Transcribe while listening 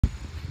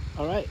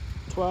All right,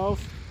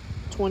 12,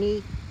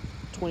 20,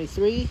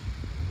 23,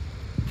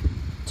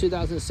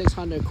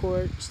 2,600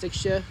 quart stick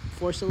shift,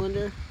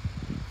 4-cylinder.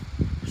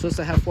 Supposed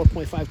to have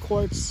 4.5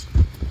 quarts.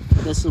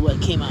 This is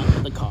what came out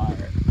of the car.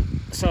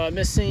 So I'm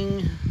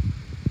missing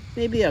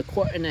maybe a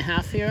quart and a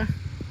half here.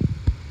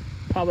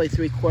 Probably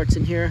 3 quarts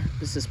in here.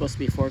 This is supposed to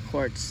be 4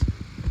 quarts.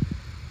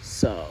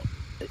 So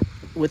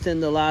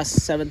within the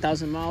last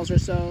 7,000 miles or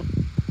so,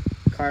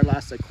 car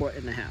lost a quart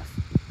and a half.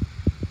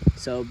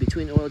 So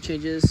between oil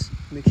changes,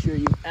 make sure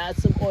you add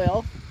some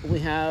oil. We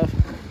have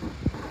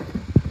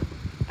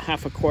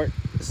half a quart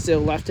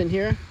still left in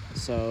here.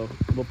 So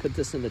we'll put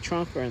this in the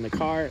trunk or in the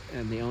car,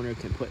 and the owner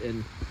can put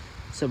in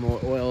some more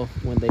oil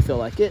when they feel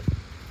like it.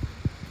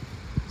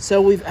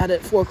 So we've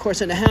added 4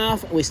 quarts and a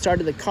half. We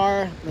started the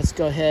car. Let's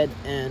go ahead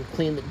and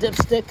clean the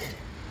dipstick.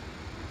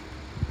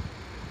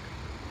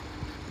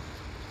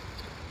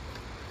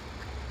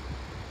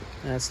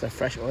 That's the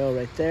fresh oil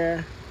right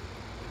there.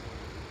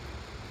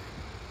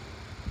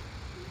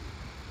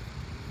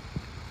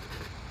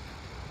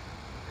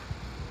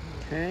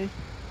 Okay.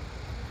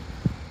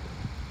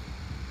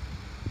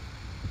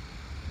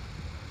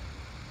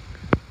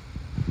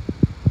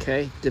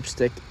 Okay,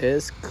 dipstick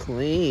is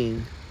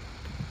clean.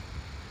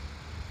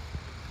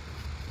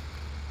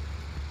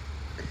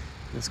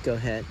 Let's go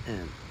ahead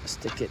and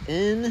stick it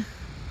in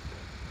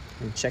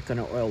and check on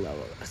our oil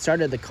level. I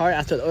started the car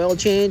after the oil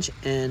change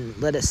and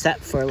let it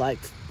set for like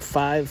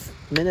 5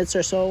 minutes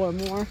or so or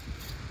more.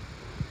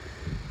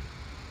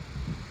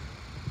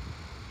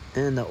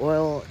 And the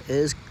oil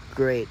is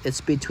great.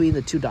 It's between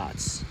the 2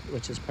 dots,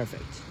 which is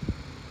perfect.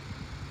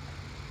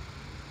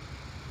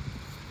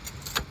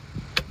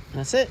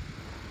 That's it.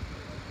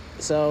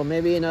 So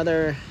maybe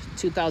another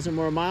 2,000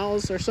 more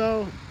miles or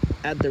so.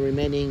 Add the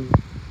remaining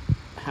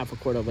half a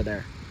quart over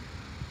there.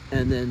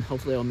 And then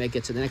hopefully it'll make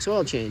it to the next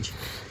oil change.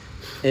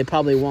 It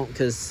probably won't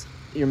because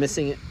you're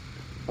missing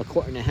a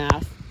quart and a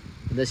half.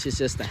 This is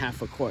just a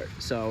half a quart.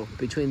 So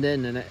between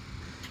then and the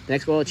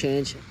next oil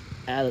change,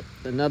 add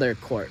another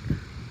quart.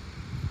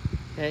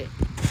 Okay.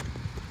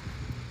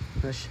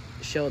 Let's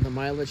show the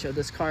mileage of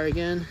this car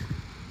again.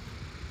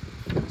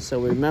 So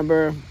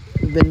remember,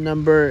 VIN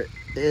number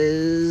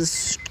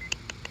is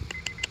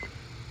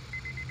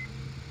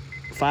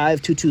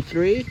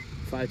 5223.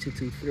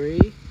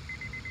 5223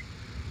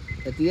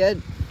 at the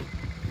end.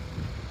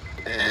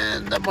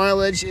 And the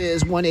mileage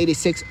is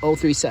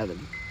 186,037.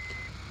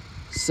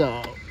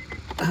 So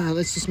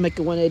let's just make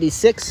it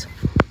 186.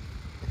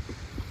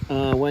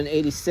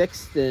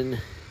 186, then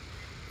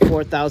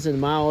 4,000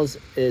 miles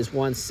is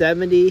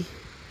 170.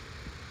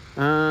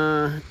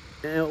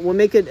 We'll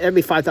make it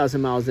every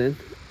 5,000 miles in.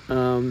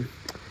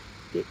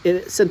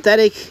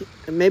 Synthetic,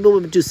 maybe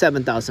we'll do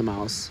 7,000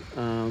 miles.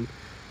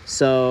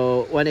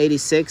 So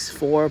 186,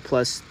 4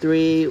 plus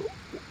 3,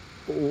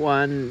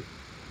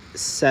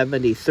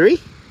 173.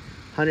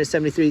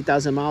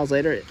 173,000 miles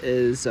later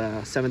is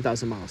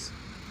 7,000 miles.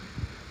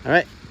 All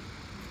right.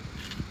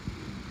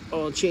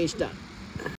 Oil change done.